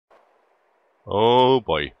Oh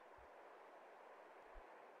boy.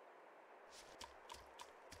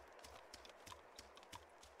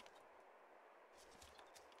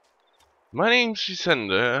 My name's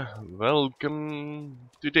Resender. Welcome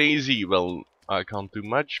to DayZ. Well, I can't do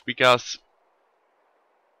much because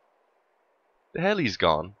the heli's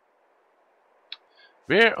gone.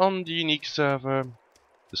 We're on the unique server,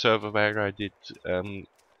 the server where I did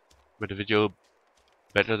where the video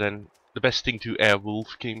better than the best thing to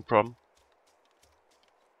Airwolf came from.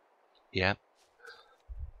 Yeah.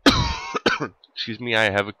 Excuse me, I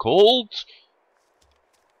have a cold.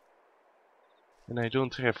 And I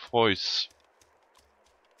don't have voice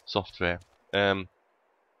software. I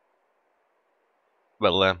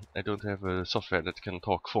don't have a software that can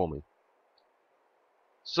talk for me.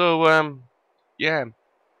 So, yeah.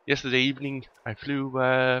 Yesterday evening, I flew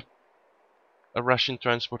a Russian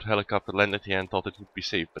transport helicopter, landed here and thought it would be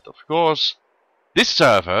safe. But of course, this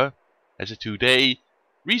server has a 2-day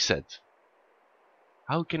reset.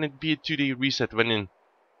 How can it be a 2-day reset when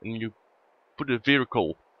you put a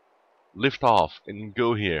vehicle, lift off, and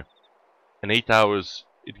go here? In 8 hours,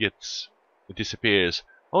 it disappears.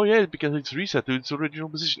 Oh yeah, because it's reset to its original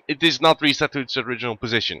position. It is not reset to its original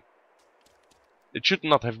position. It should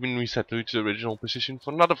not have been reset to its original position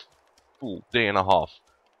for another full day and a half.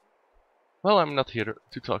 Well, I'm not here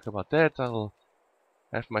to talk about that. I'll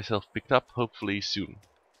have myself picked up, hopefully soon.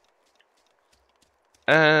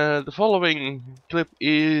 The following clip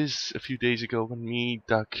is a few days ago when me,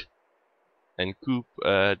 Duck, and Coop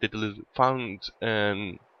found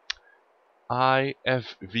an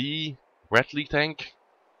IFV Bradley tank,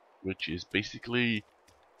 which is basically,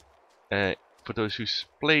 for those who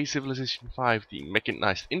play Civilization 5, the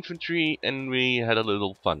mechanized infantry, and we had a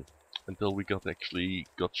little fun until we actually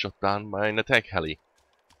got shot down by an attack heli.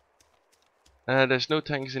 There's no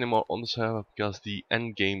tanks anymore on the server because the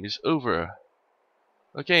end game is over.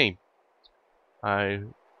 Okay, now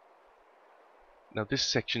this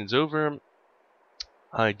section is over.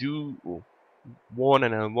 I do warn,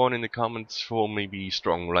 and I warn in the comments for maybe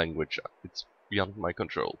strong language. It's beyond my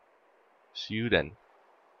control. See you then.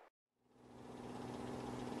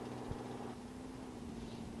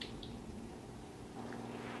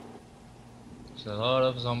 There's a lot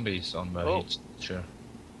of zombies on the picture.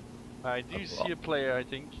 I do see a player, I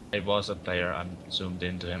think. It was a player, I'm zoomed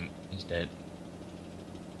into him, he's dead.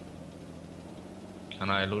 Can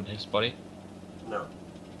I loot his body? No.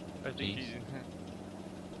 I think he's in here.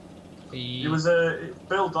 He was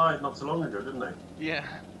Bill died not so long ago, didn't he? Yeah.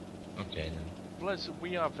 Okay then. Plus,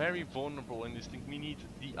 we are very vulnerable in this thing. We need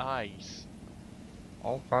the eyes.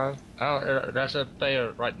 Okay. Oh, there's a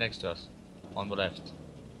player right next to us, on the left.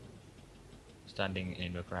 Standing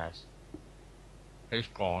in the grass. He's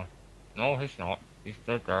gone. No, he's not. He's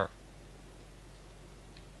still there.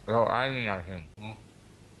 We're aiming at him.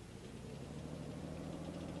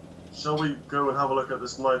 Shall we go and have a look at the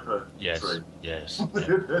sniper Yes, tree? yes,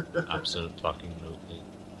 yeah. Absolute fucking loopy.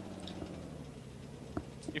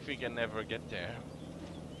 If we can ever get there.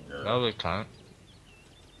 Yeah. No, we can't.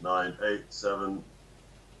 9, 8, 7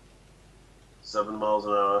 miles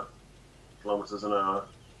an hour, kilometers an hour.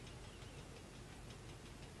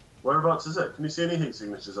 Whereabouts is it? Can you see any heat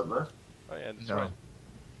signatures up there? Oh yeah, that's No. right.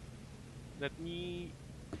 Let me...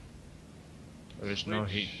 There is no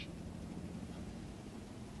switch. heat.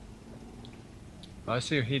 I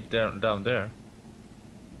see heat down there.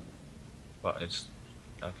 But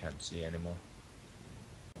I can't see anymore.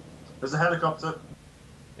 There's a helicopter.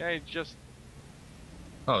 Yeah, it just...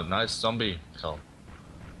 Oh, nice zombie kill.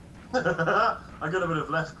 I got a bit of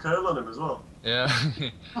left curl on him as well. Yeah.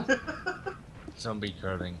 Zombie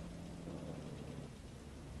curling.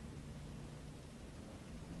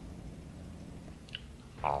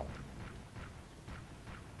 Oh.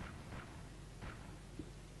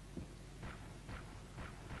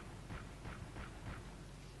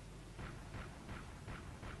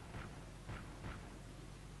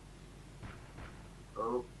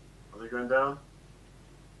 Oh, are they going down?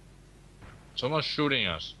 Someone's shooting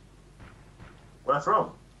us. Where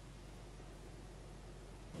from?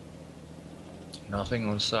 Nothing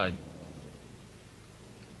on side.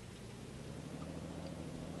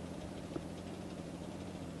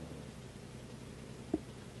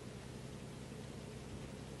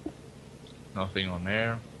 Nothing on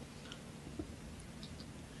air.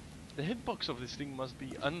 The hitbox of this thing must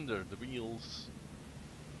be under the wheels.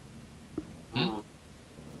 Hmm.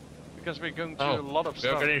 Because we're going through a lot of we're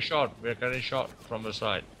stuff. getting shot. We're getting shot from the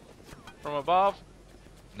side. From above?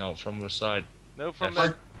 No, from the side. No, from Yes.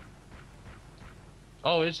 the...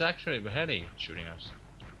 Oh, it's actually the heli shooting us.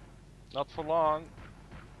 Not for long.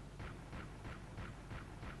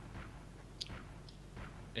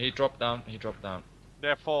 He dropped down. He dropped down.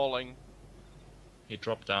 They're falling. He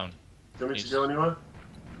dropped down. Do you want me to He's- go anywhere?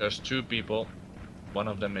 There's 2 people. One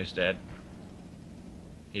of them is dead.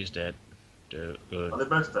 He's dead. Good. Are they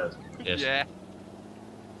both dead? Yes. Yeah.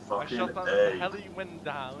 I Fucking shot down A. the heli went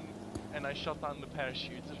down, and I shot down the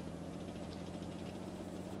parachute.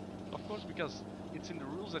 Of course, because it's in the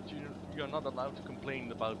rules that you're not allowed to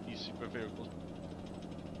complain about these super vehicles.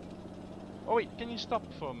 Oh wait, can you stop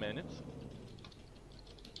for a minute?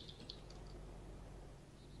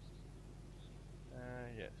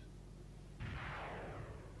 Yes.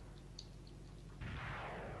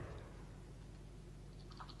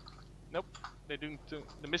 Nope, they don't.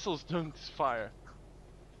 The missiles don't fire.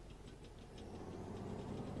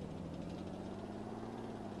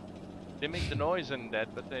 They make the noise and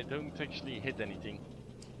that, but they don't actually hit anything.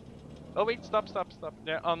 Oh wait, stop.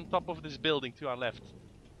 They're on top of this building to our left.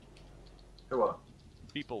 Who are?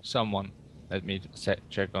 People. Someone. Let me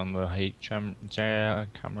check on the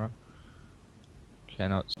camera.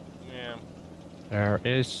 Cannot. Yeah. There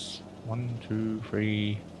is 1, 2,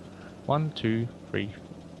 3. 1, 2, 3.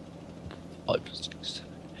 5, 6,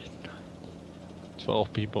 7, 8, 9.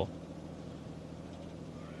 12 people.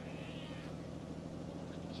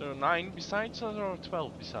 So 9 besides us or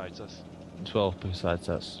 12 besides us? 12 besides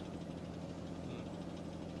us.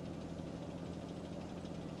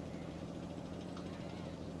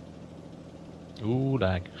 Ooh,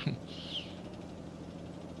 lag.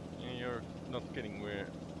 Yeah, you're not kidding. We're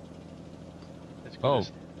as good Oh,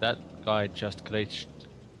 as that guy just glitched.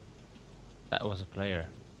 That was a player.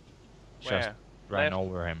 Just where? ran Left?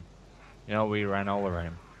 over him. You know, we ran over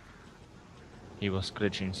him. He was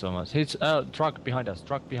glitching so much. It's truck behind us.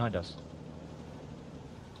 Truck behind us.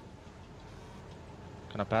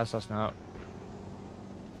 Gonna pass us now.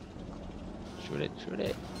 Shoot it. Shoot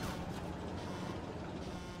it.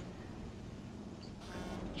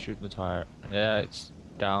 Shoot the tire. Yeah, it's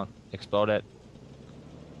down. Exploded.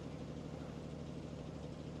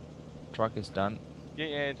 Truck is done.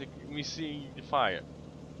 Yeah, we see the fire.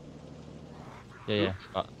 Yeah.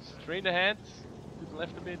 Straight ahead, to the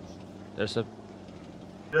left a bit. There's a.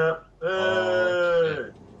 Yeah. Oh, Hey!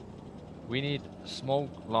 shit. We need smoke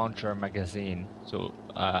launcher magazine to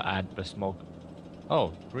add the smoke.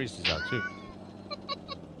 Oh, Reese is out too.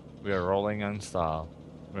 We are rolling in style.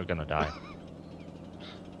 We're gonna die.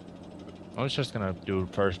 I was just gonna do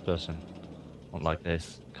first person, not like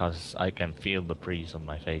this, cause I can feel the breeze on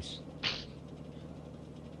my face.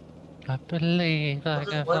 I believe I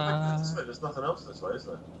can Why fly. this way? There's nothing else this way, is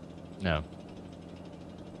there? No.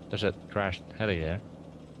 There's a crashed heli there.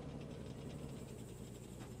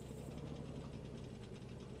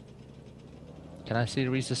 Can I see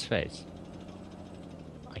Reese's face?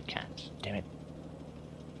 I can't. Damn it.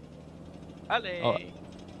 Allez! Oh, Look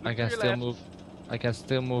I to can your still left. move. I can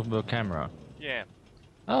still move the camera. Yeah.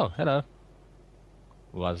 Oh, hello.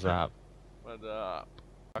 What's up? What up?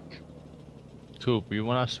 Fuck. Coop, you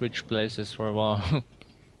wanna switch places for a while?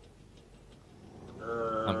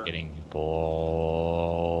 I'm Uh, getting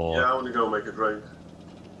bored. yeah, I want to go make a drink.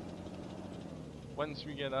 Once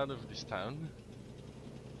we get out of this town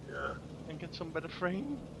Yeah. and get some better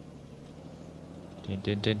frame. Din.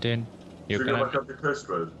 Should You're we go gonna. back up the coast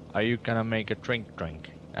road? Are you gonna make a drink?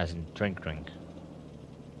 As in drink?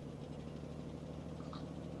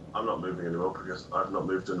 I'm not moving anymore because I've not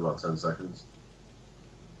moved in about 10 seconds.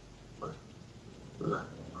 There's a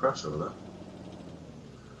crash over there.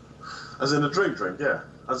 As in a drink, yeah.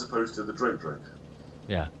 As opposed to the drink.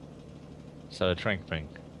 Yeah. So a drink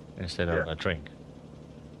instead of Yeah. a drink.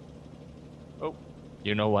 Oh.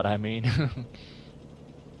 You know what I mean?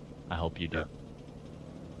 I hope you do.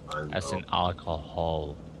 As in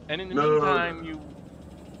alcohol. And in the No. meantime,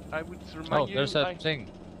 I would remind Oh, you. there's a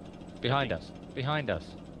thing. Behind us.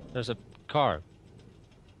 There's a car.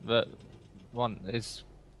 The one is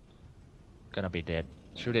gonna be dead.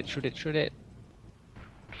 Shoot it.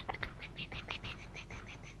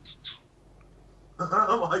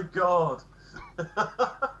 Oh my god!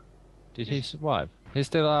 Did he survive? He's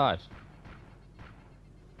still alive.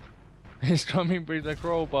 He's coming with the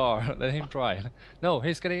crowbar. Let him try. No,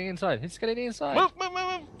 he's getting inside. Move!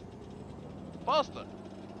 Faster!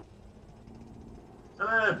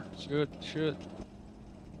 Come in! Shoot.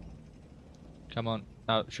 Come on.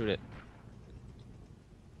 Now shoot it.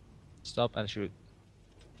 Stop and shoot.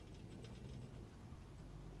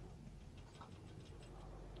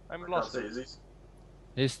 I'm I can't lost. see, is he?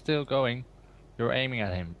 He's still going. You're aiming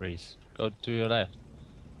at him, Reese. Go to your left.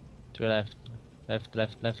 To your left. Left.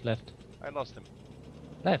 I lost him.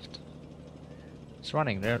 Left. It's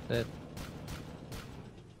running. There.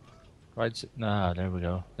 Right. Nah, there we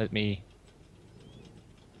go. Let me.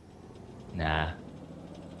 Nah.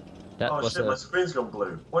 That Oh was shit, a... my screen's gone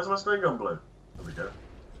blue. Why's my screen gone blue? There we go.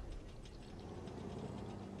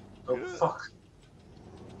 Oh Yeah. fuck.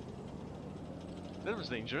 That was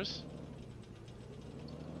dangerous.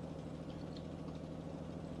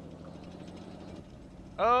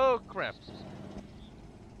 Oh crap.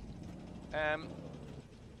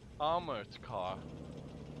 Armored car.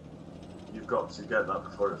 You've got to get that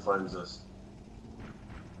before it finds us.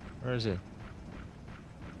 Where is it?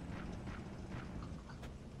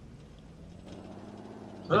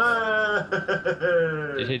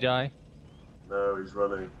 Did he die? No, he's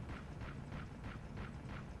running.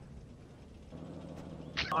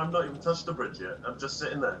 I'm not even touched the bridge yet. I'm just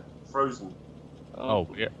sitting there, frozen. Oh,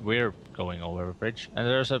 we're going over a bridge. And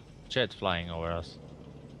there's a jet flying over us.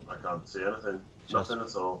 I can't see anything. Just- Nothing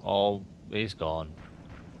at all. Oh, he's gone.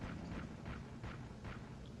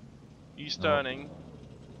 He's No. turning.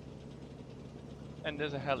 And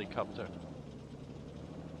there's a helicopter.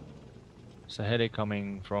 It's a heli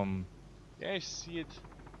coming from... Yeah, I see it.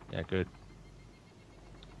 Yeah, good.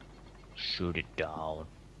 Shoot it down.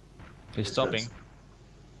 He's It's stopping.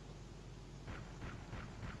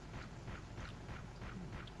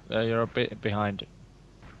 You're a bit behind.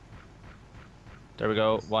 There we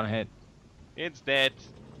go, one hit. It's dead.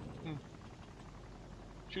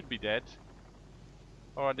 Should be dead.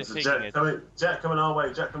 Or are they There's a taking jet it? coming. Jet coming our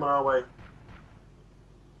way. Jet coming our way.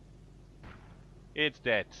 It's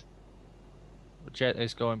dead. Jet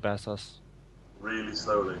is going past us. Really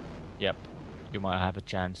slowly. Yep, you might have a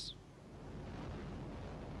chance.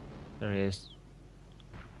 There he is.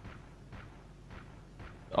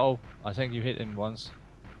 Oh, I think you hit him once.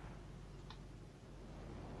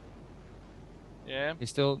 Yeah.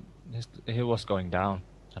 He was going down.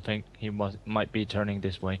 I think he might be turning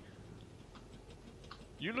this way.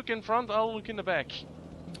 You look in front, I'll look in the back.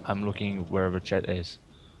 I'm looking wherever Jet is.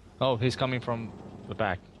 Oh, he's coming from the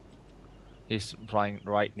back. He's flying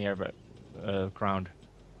right near the ground.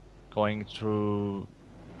 Going through...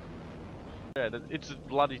 Yeah, it's a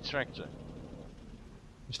bloody tractor.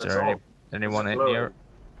 Is That's there all. anyone It's near? glowing.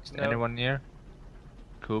 Is No. anyone near?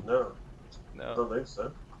 Coop. No, I No. don't think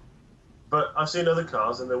so. But I've seen other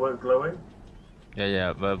cars and they weren't glowing.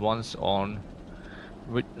 Yeah, but once on...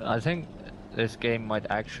 I think this game might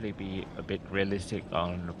actually be a bit realistic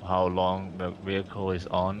on how long the vehicle is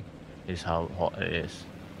on, is how hot it is.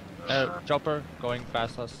 Chopper going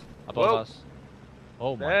past us, above Whoa. us.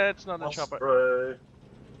 Oh my, That's not a chopper. Osprey.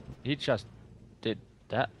 he just did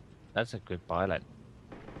that. That's a good pilot.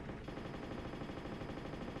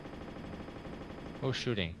 Who's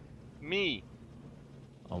shooting? Me.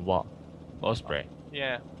 On what? Osprey.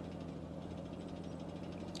 Yeah.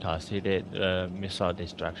 Cause he did missile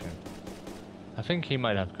distraction. I think he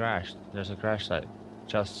might have crashed. There's a crash site.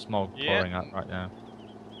 Just smoke Yeah. pouring out right now.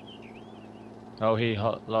 Oh, he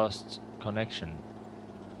lost connection.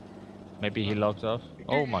 Maybe he logged off.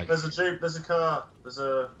 Oh my. There's a jeep. There's a car. There's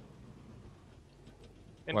a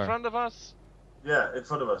In Where? front of us. yeah in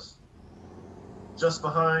front of us. Just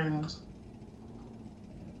behind.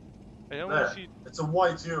 I don't There. see. It's a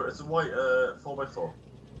white Euro. It's a white 4x4.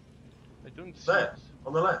 I don't see There, it.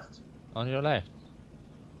 on the left. On your left.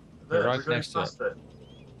 There, You're right we're going next to it. past it.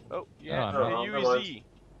 Oh, yeah. No, a no, UAZ.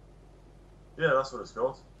 Yeah, that's what it's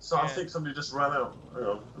called. So I Yeah. think somebody just ran out. Hang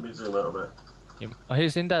on, let me zoom out a bit. Oh,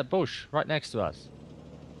 he's in that bush right next to us.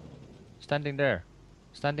 Standing there.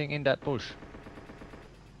 Standing in that bush.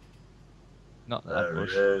 Not that There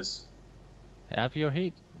bush. he is. Have your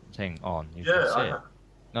heat thing on. You Yeah, can see it. I,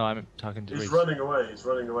 No, I'm talking to he's Reese. running away. He's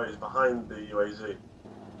running away. He's behind the UAZ.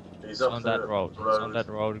 He's It's up on the that road. It's on that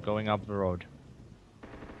road going up the road.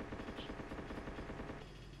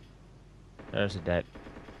 There's a dead.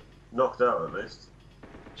 Knocked out at least.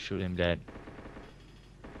 Shoot him dead.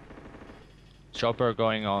 Chopper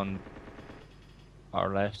going on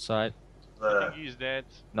our left side. I There. think he's dead.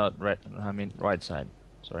 Not right, I mean right side.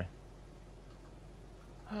 Sorry.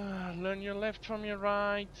 Learn your left from your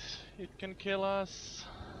right. It can kill us.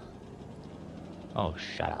 Oh,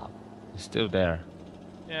 shut up. He's still there.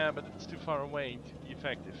 Yeah, but it's too far away to be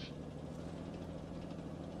effective.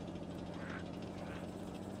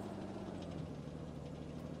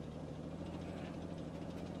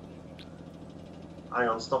 Hang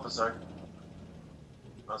on, stop a sec.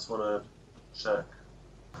 I just want to check.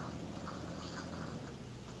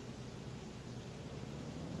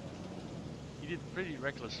 He did pretty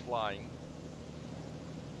reckless flying.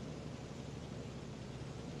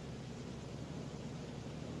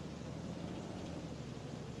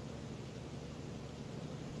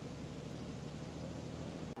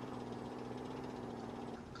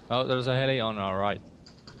 Oh, there's a heli on our right.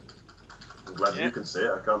 I'm glad Yeah. you can see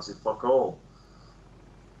it. I can't see fuck all.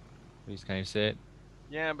 Please, can you see it?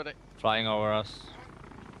 Yeah, but Flying over us.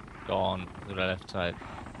 Go on to the left side.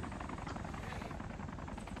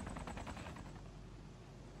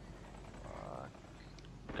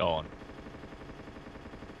 Go on.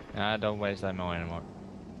 Nah, don't waste ammo anymore.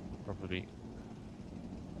 Probably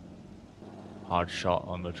hard shot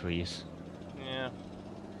on the trees. yeah.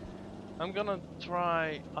 I'm gonna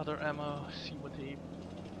try other ammo, see what he...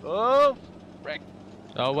 Oh! Frick!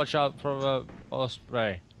 Oh, watch out for the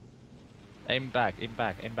osprey. Aim back, aim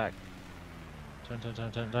back, aim back. Turn, turn,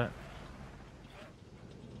 turn, turn, turn.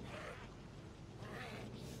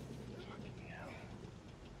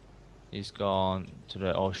 He's gone to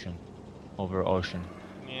the ocean. Over ocean.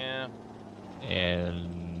 Yeah.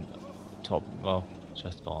 And top, well,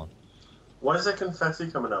 just gone. Why is there confetti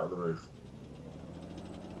coming out of the roof?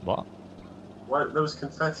 What? Why there was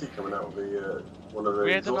confetti coming out of the one of the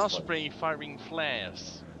We had an exhaust osprey firing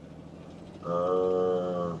flares. pipes?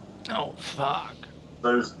 Oh, fuck.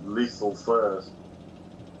 Those lethal flares.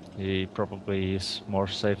 He probably is more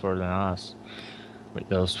safer than us with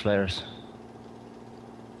those flares.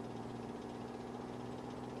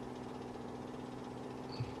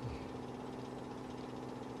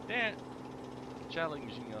 They're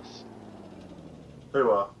challenging us. Who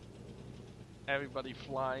are? Everybody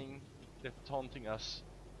flying, they're taunting us.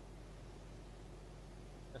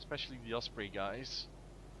 Especially the osprey guys.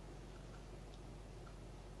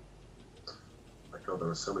 My god, there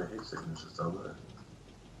are so many heat signatures down there.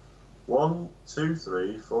 1, 2,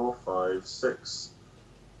 3, 4, 5, 6,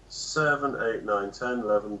 7, 8, 9, 10,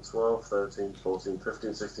 11, 12, 13, 14,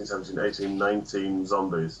 15, 16, 17, 18, 19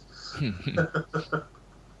 zombies.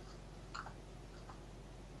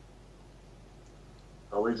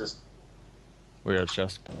 Are we just... We are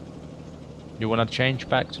just... You wanna change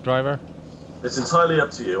back to driver? It's entirely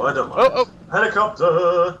up to you, I don't mind. Oh,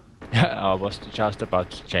 Helicopter! I was just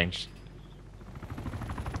about to change.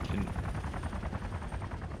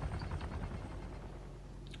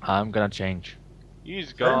 I'm gonna change.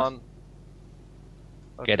 He's gone.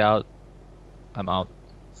 Get out. I'm out.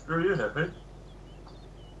 Screw you, hippie.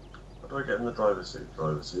 How do I get in the driver's seat?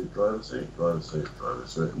 Driver's seat, driver's seat, driver's seat,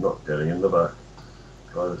 driver's seat. I'm not getting in the back.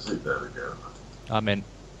 Driver's seat, there we go. I'm in.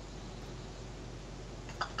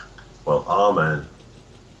 Well, amen.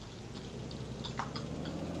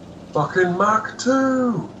 Fucking Mach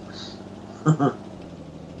 2!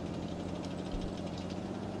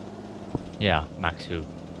 Yeah, Max 2.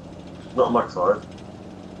 Not Mach 5.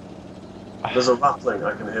 There's a rattling,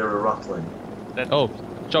 I can hear a rattling. Oh,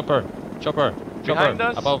 chopper! Chopper! Behind Chopper!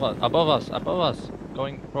 us? Above us! Above us! Above us!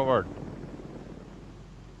 Going forward.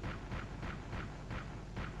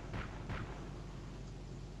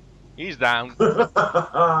 He's down.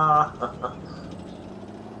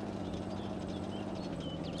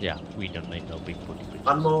 Yeah, we don't need no big booty bridges.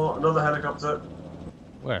 And more, another helicopter.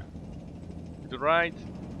 Where? To the right.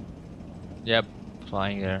 Yep,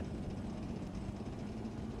 flying there.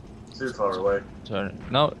 Too far away. Turn.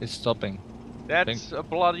 No, it's stopping. That's a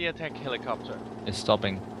bloody attack helicopter. It's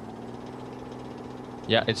stopping.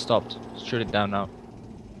 Yeah, it stopped. Shoot it down now.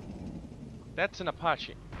 That's an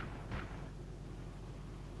Apache.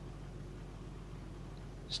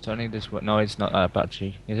 It's turning this way. No, it's not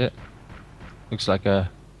Apache, is it? Looks like a...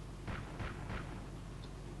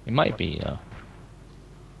 It might be,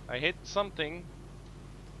 I hit something.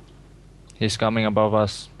 He's coming above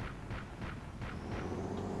us.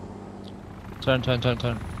 Turn, turn, turn,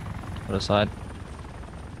 turn. To the side.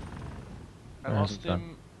 I Where has lost it gone?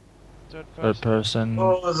 him. Third Third person. person.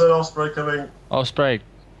 Oh, there's an osprey coming. Oh, spray.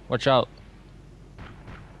 Watch out.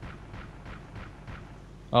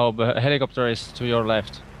 Oh, the helicopter is to your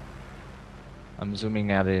left. I'm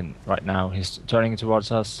zooming at it right now. He's turning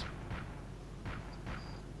towards us.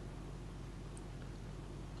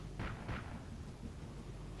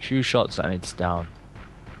 Few shots and it's down.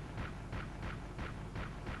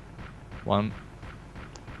 1,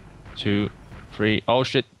 2, 3. Oh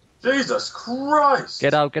shit! Jesus Christ!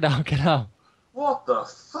 Get out! Get out! Get out! What the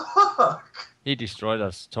fuck? He destroyed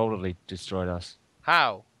us. Totally destroyed us.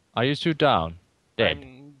 How? Are you two down? Dead.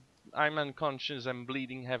 I'm unconscious and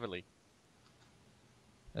bleeding heavily.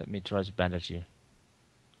 Let me try to bandage you.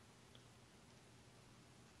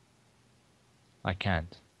 I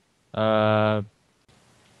can't. I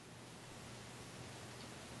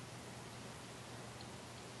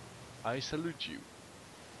salute you.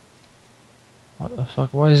 What the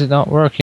fuck? Why is it not working?